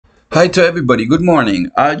Hi to everybody. Good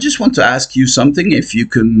morning. I just want to ask you something. If you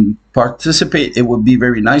can participate, it would be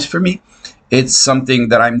very nice for me. It's something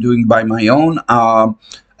that I'm doing by my own.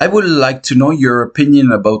 I would like to know your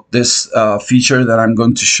opinion about this feature that I'm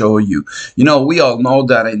going to show you. We all know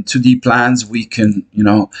that in 2D plans we can,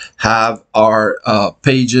 have our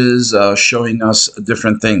pages showing us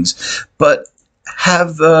different things. But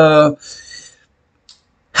have uh,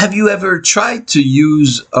 have you ever tried to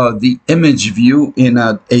use the image view in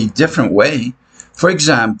a different way? For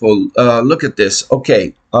example, look at this.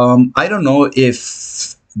 Okay, I don't know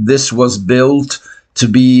if this was built to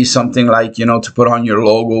be something like, to put on your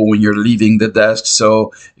logo when you're leaving the desk.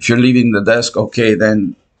 So if you're leaving the desk, okay,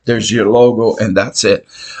 then there's your logo and that's it.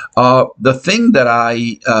 The thing that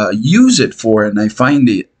I use it for, and I find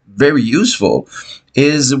it very useful,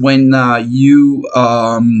 is when you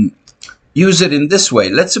use it in this way.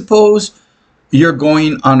 Let's suppose you're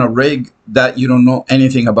going on a rig that you don't know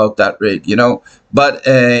anything about that rig, but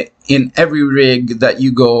in every rig that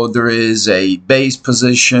you go, there is a bass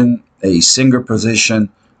position, a singer position,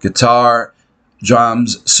 guitar,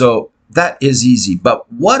 drums. So that is easy. But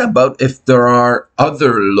what about if there are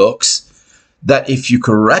other looks that if you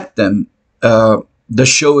correct them, the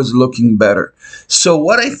show is looking better? So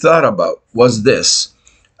what I thought about was this.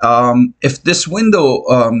 If this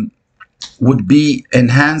window would be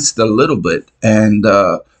enhanced a little bit, and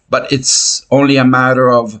but it's only a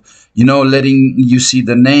matter of letting you see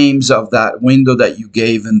the names of that window that you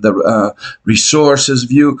gave in the resources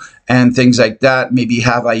view and things like that. Maybe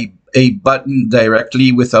have a button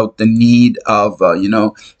directly without the need of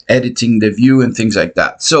editing the view and things like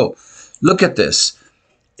that. So look at this.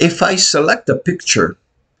 If I select a picture,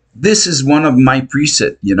 this is one of my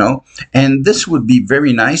preset, and this would be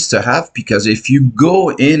very nice to have, because if you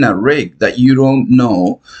go in a rig that you don't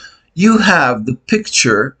know, you have the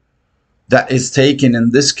picture that is taken,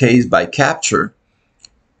 in this case by capture,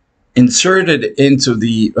 inserted into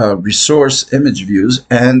the resource image views,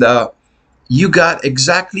 and you got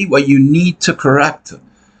exactly what you need to correct.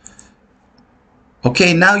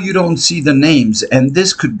 Okay, now you don't see the names, and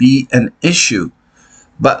this could be an issue.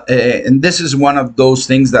 But and this is one of those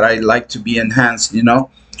things that I like to be enhanced.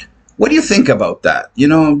 What do you think about that?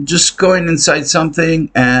 Just going inside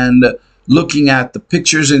something and looking at the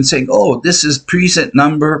pictures and saying, oh, this is preset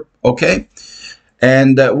number, okay?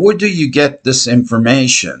 And where do you get this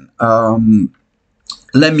information?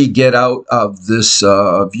 Let me get out of this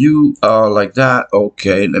view like that.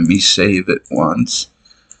 Okay, let me save it once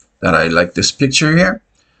that I like this picture here.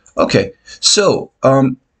 Okay, so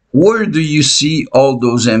where do you see all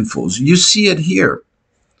those infos? You see it here.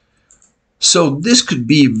 So this could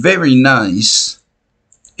be very nice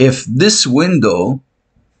if this window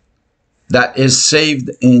that is saved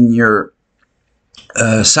in your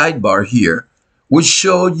sidebar here would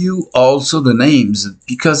show you also the names,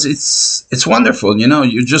 because it's wonderful.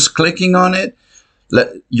 You're just clicking on it.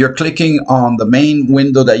 You're clicking on the main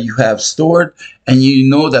window that you have stored, and you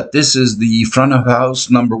know that this is the front of house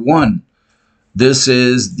number 1. This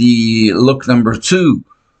is the look number 2,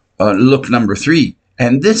 look number 3.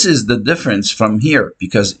 And this is the difference from here,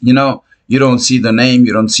 because, you don't see the name,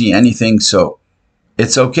 you don't see anything, so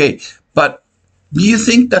it's okay. But do you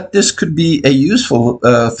think that this could be a useful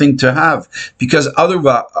thing to have? Because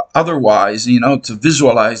otherwise, to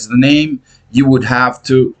visualize the name, you would have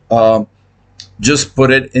to just put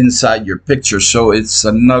it inside your picture. So it's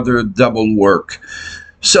another double work.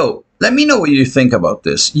 So let me know what you think about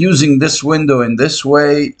this, using this window in this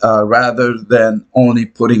way rather than only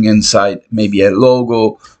putting inside maybe a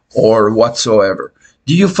logo or whatsoever.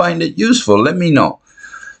 Do you find it useful? Let me know.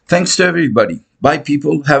 Thanks to everybody. Bye,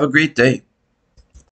 people. Have a great day.